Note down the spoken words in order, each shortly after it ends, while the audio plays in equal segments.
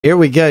Here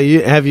we go.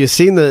 Have you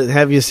seen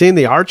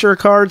the Archer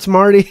cards,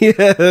 Marty?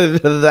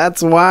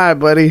 That's why,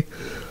 buddy.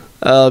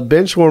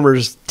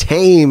 Benchwarmer's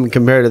tame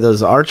compared to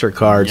those Archer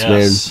cards,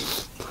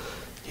 yes. man.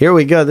 Here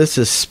we go. This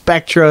is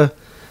Spectra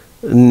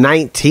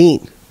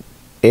 19.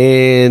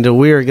 And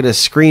we are going to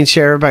screen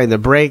share everybody in the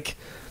break.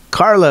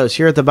 Carlos,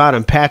 you're at the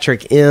bottom.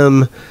 Patrick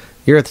M,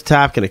 you're at the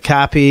top. Going to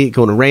copy,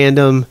 going to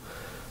random.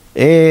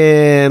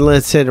 And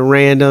let's hit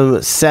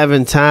random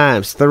 7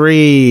 times.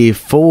 3,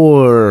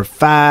 4,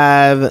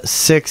 5,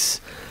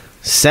 6,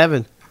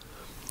 7.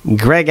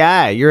 Greg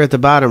I, you're at the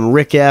bottom.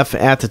 Rick F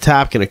at the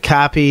top. Going to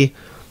copy.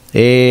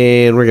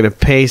 And we're going to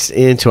paste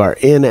into our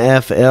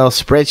NFL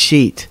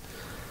spreadsheet.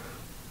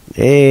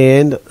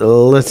 And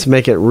let's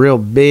make it real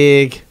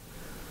big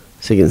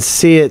so you can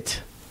see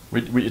it.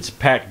 It's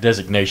pack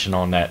designation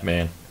on that,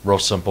 man. Real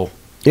simple.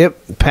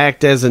 Yep, pack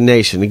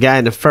designation. The guy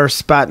in the first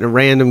spot in the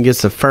random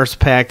gets the first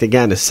pack. The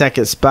guy in the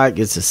second spot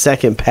gets the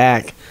second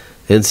pack,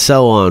 and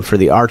so on for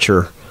the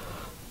Archer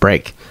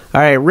break.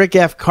 All right, Rick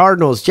F.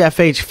 Cardinals, Jeff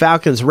H.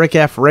 Falcons, Rick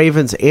F.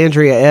 Ravens,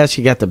 Andrea S.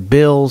 You got the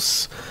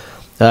Bills,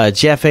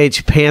 Jeff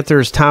H.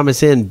 Panthers,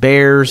 Thomas N.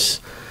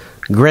 Bears,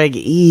 Greg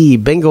E.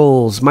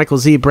 Bengals, Michael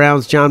Z.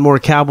 Browns, John Moore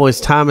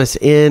Cowboys, Thomas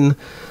N.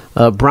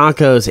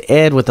 Broncos,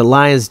 Ed with the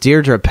Lions,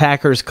 Deirdre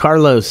Packers,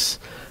 Carlos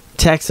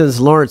Texans,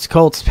 Lawrence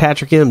Colts,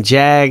 Patrick M.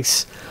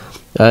 Jags,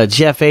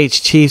 Jeff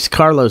H. Chiefs,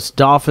 Carlos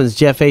Dolphins,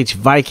 Jeff H.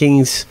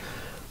 Vikings,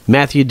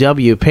 Matthew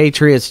W.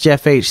 Patriots,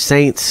 Jeff H.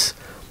 Saints,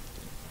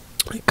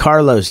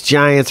 Carlos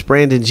Giants,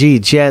 Brandon G.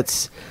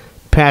 Jets,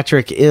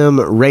 Patrick M.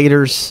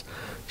 Raiders,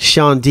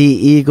 Sean D.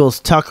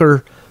 Eagles,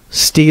 Tucker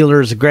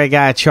Steelers, Greg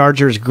I.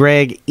 Chargers,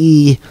 Greg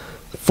E.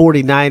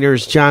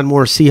 49ers, John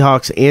Moore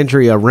Seahawks,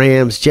 Andrea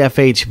Rams, Jeff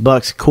H.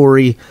 Bucks,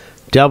 Corey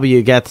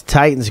W. got the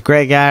Titans,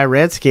 Greg I.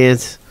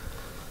 Redskins.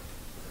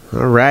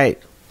 All right.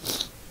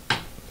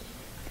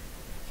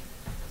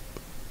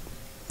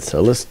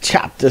 So let's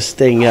chop this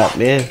thing up,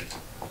 man.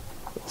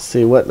 Let's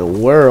see what in the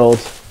world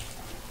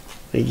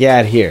we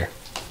got here.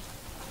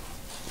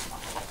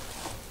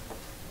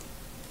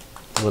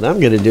 What I'm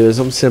going to do is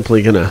I'm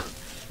simply going to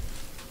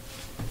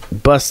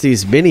bust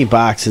these mini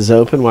boxes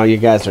open while you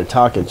guys are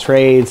talking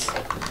trades.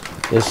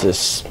 This is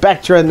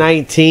Spectra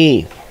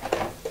 19.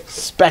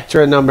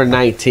 Spectra number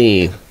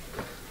 19.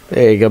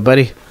 There you go,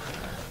 buddy.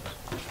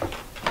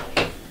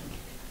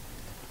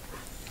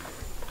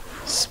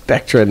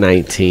 Spectra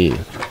 19.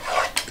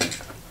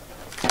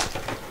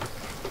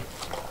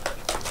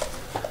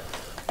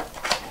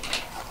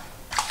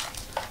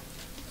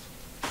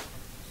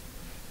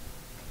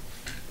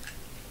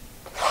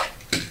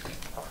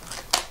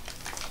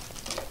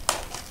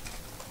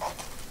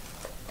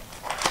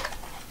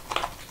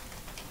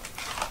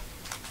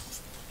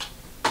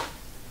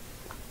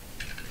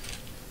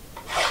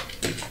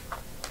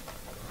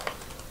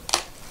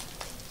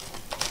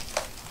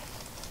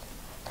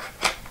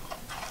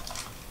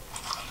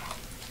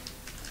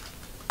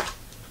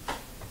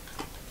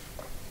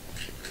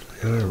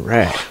 All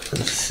right,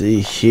 let's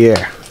see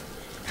here.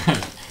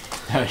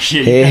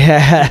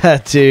 Yeah,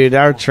 dude,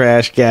 our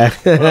trash guy.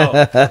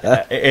 Well,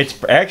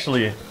 it's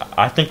actually,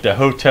 I think the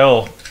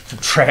hotel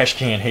trash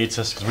can hates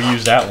us because we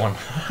use that one.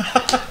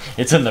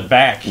 It's in the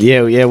back.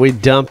 Yeah, we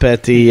dump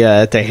at the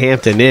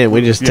Hampton Inn.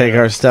 We just take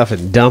our stuff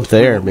and dump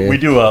there, man. We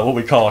do what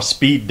we call a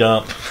speed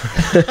dump.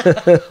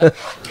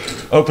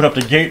 Open up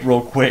the gate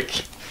real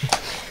quick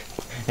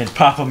and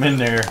pop them in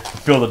there,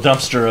 fill the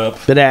dumpster up.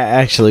 But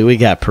actually, we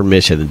got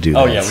permission to do that.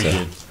 Oh, yeah, we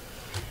did.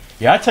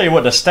 Yeah, I tell you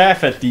what, the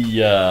staff at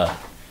the,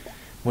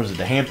 what is it,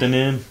 the Hampton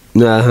Inn?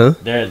 Uh-huh.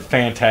 They're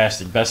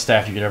fantastic. Best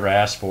staff you could ever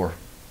ask for.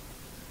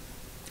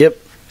 Yep.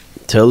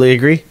 Totally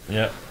agree.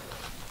 Yep.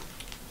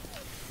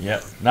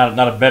 Not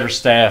a better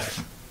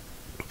staff.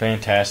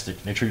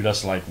 Fantastic. They treated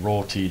us like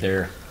royalty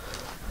there.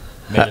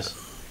 Yep.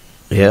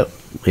 Yeah,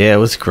 it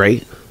was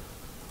great.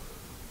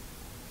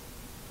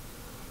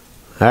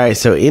 All right,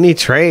 so any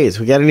trades?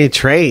 We got any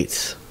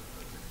trades?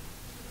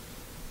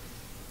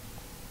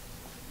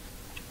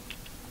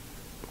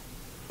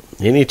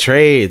 Any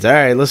trades? All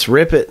right, let's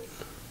rip it.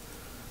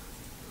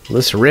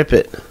 Let's rip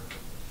it.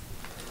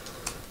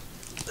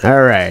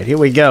 All right, here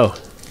we go.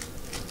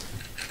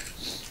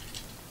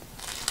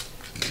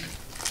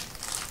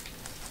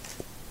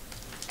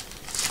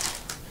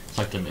 It's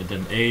like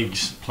them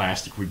eggs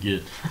plastic we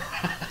get.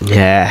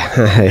 Yeah.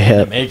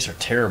 Them eggs are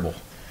terrible.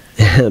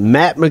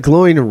 Matt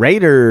McGloin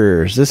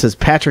Raiders. This is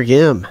Patrick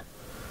M.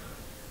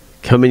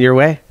 Coming your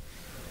way.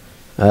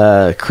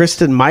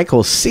 Kristen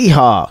Michaels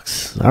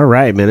Seahawks. All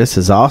right, man. This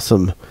is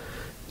awesome.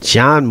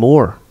 John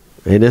Moore.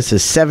 And this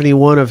is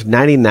 71 of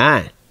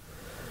 99.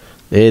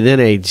 And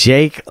then a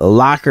Jake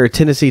Locker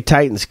Tennessee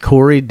Titans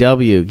Corey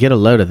W. Get a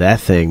load of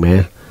that thing,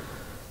 man.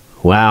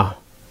 Wow.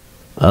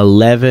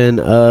 11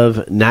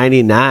 of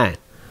 99.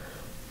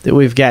 Then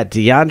we've got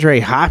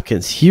DeAndre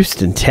Hopkins,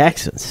 Houston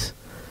Texans.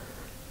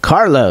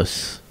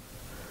 Carlos,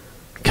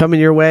 coming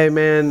your way,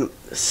 man.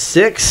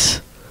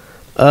 6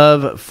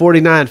 of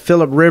 49.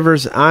 Phillip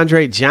Rivers,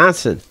 Andre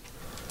Johnson.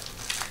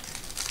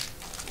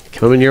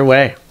 Coming your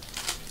way.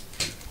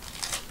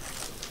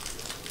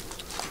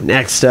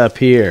 Next up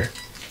here,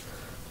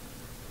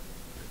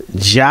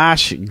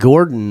 Josh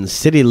Gordon,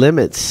 City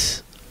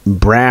Limits,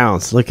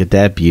 Browns. Look at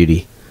that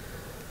beauty.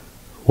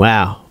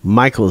 Wow.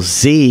 Michael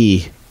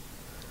Z,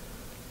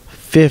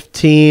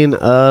 15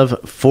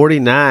 of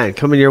 49.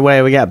 Coming your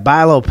way, we got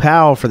Bilo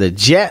Powell for the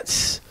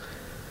Jets.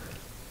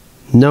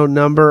 No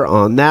number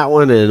on that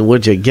one, and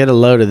would you get a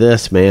load of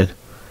this, man?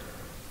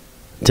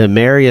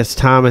 Demarius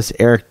Thomas,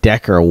 Eric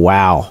Decker.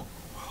 Wow.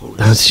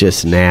 That's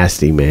just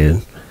nasty,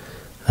 man.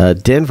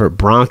 Denver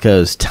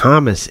Broncos,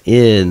 Thomas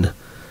in.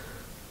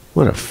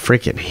 What a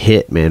freaking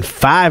hit, man.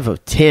 5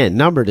 of 10,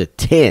 number to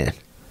 10.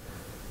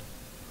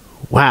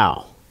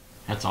 Wow.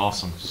 That's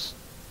awesome.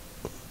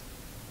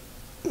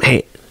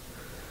 Man.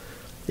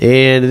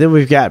 And then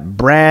we've got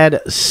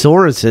Brad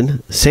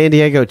Sorensen, San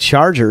Diego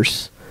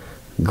Chargers.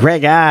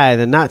 Greg I,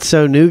 the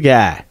not-so-new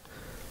guy.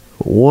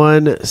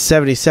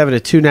 177 to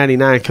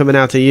 299 coming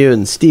out to you.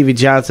 And Stevie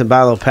Johnson,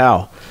 Bilo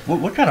Powell.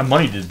 What kind of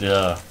money did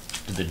the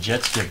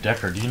Jets give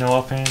Decker? Do you know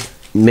offhand?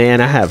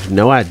 Man, I have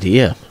no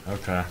idea.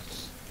 Okay.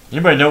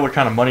 Anybody know what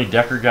kind of money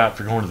Decker got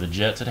for going to the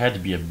Jets? It had to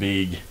be a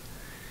big...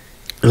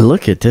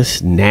 Look at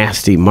this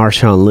nasty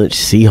Marshawn Lynch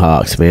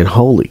Seahawks, man.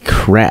 Holy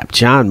crap.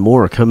 John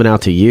Moore coming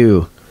out to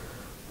you.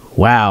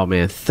 Wow,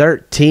 man.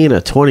 13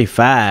 of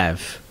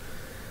 25.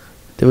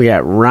 Then we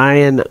got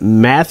Ryan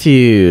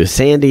Matthews,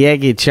 San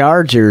Diego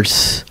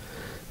Chargers.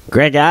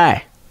 Greg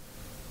I,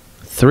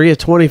 3 of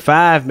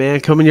 25,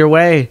 man, coming your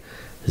way.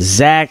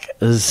 Zach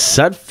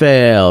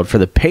Sudfeld for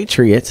the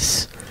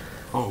Patriots.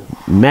 Oh.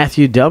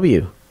 Matthew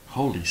W.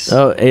 Holy shit.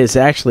 Oh, it's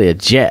actually a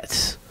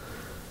Jets.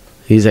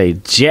 He's a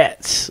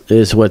Jets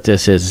is what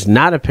this is. It's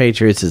not a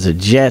Patriots, it's a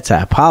Jets.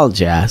 I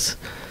apologize.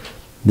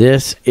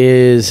 This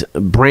is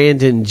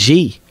Brandon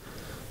G.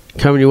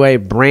 Coming your way,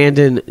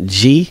 Brandon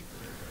G.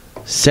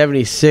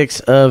 76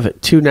 of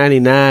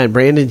 299.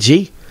 Brandon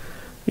G.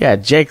 Yeah,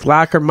 Jake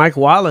Locker, Mike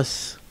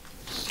Wallace.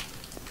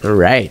 All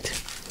right.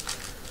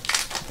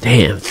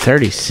 Damn,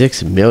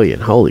 36 million.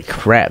 Holy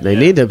crap. They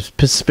need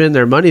to spend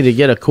their money to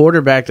get a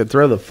quarterback to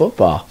throw the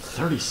football.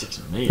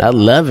 36 million. I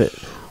love it.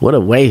 What a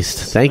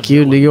waste. Thank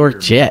you, New York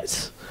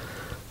Jets.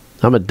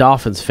 I'm a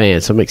Dolphins fan,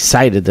 so I'm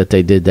excited that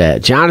they did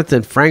that.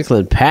 Jonathan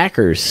Franklin,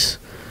 Packers.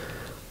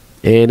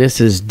 And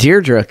this is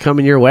Deirdre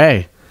coming your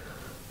way.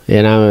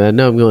 And I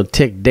know I'm going to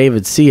tick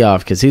David C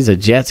off because he's a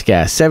Jets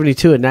guy.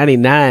 72 of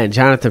 99,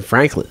 Jonathan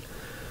Franklin.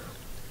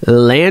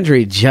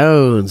 Landry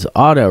Jones,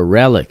 auto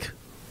relic.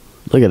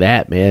 Look at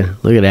that, man.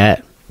 Look at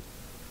that.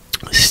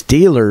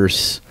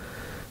 Steelers,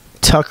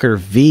 Tucker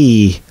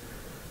V.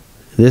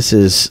 This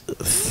is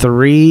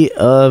 3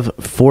 of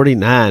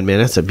 49, man.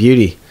 That's a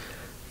beauty.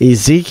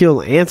 Ezekiel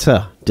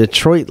Ansah,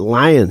 Detroit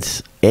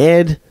Lions.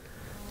 Ed,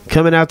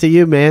 coming out to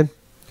you, man.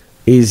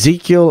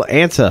 Ezekiel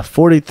Ansah,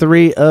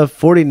 43 of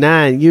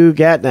 49. You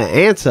got the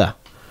Ansah.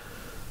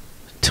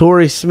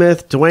 Torrey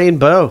Smith, Dwayne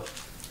Bowe.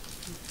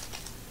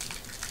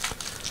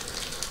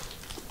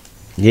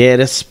 Yeah,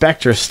 this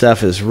Spectra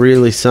stuff is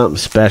really something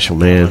special,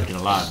 man. I like it a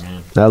lot,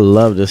 man. I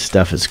love this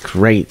stuff. It's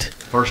great.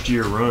 First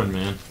year run,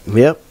 man.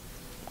 Yep.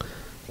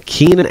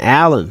 Keenan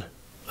Allen,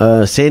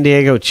 San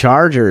Diego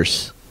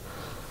Chargers.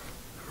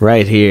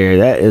 Right here.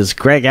 That is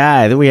Greg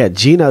I. Then we got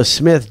Geno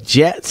Smith,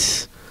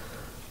 Jets.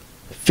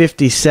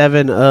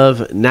 57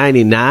 of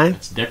 99.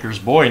 It's Decker's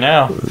boy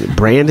now.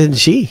 Brandon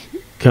G.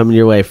 coming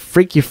your way.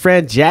 Freaky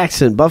Fred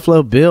Jackson,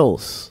 Buffalo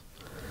Bills.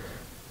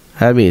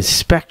 I mean,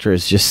 Spectra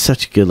is just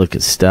such good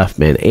looking stuff,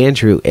 man.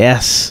 Andrew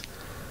S.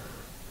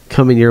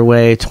 coming your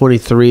way.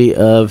 23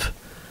 of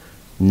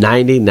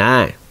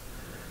 99.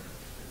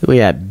 We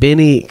got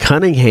Benny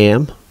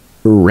Cunningham,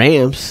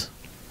 Rams.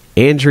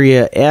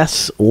 Andrea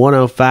S.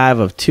 105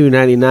 of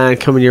 299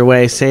 coming your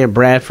way. Sam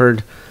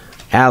Bradford,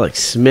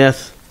 Alex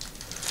Smith.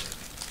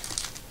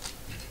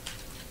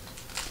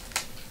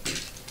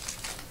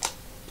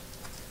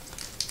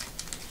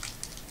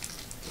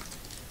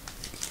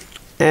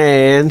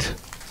 And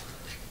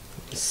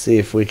let's see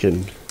if we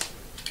can.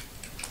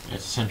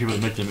 That's the same people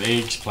that make them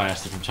eggs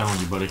plastic, I'm telling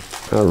you, buddy.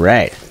 All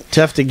right.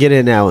 Tough to get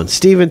in that one.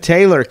 Stephen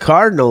Taylor,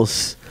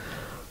 Cardinals.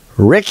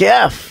 Rick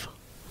F.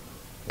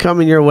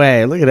 coming your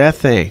way. Look at that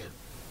thing.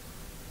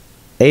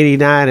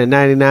 89 and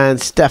 99,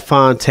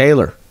 Stephon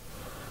Taylor.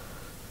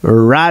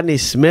 Rodney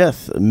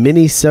Smith,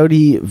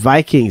 Minnesota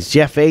Vikings,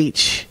 Jeff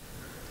H.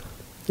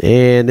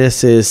 And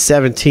this is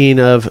 17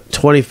 of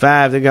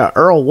 25. They got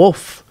Earl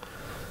Wolf.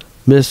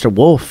 Mr.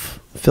 Wolf,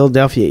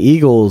 Philadelphia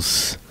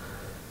Eagles.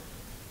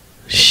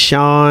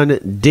 Sean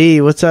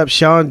D. What's up,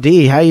 Sean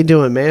D? How you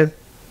doing, man?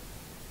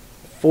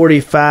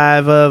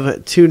 45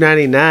 of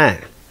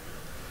 299.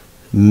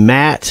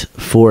 Matt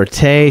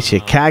Forte,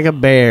 Chicago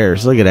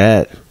Bears. Look at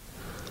that.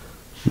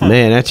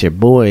 Man, that's your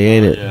boy,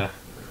 ain't it? Yeah.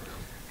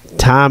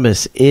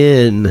 Thomas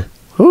in.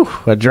 Whew,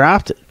 I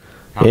dropped it.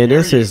 And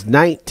this is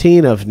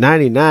 19 of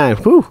 99.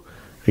 Whew,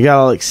 I got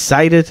all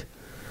excited.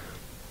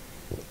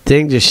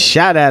 Thing just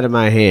shot out of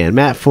my hand.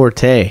 Matt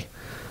Forte.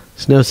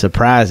 It's no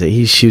surprise that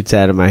he shoots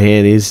out of my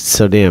hand. He's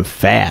so damn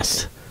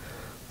fast.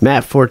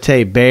 Matt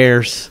Forte,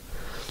 Bears.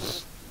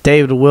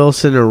 David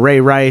Wilson and Ray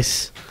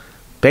Rice.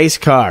 Base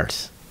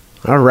cards.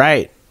 All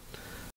right.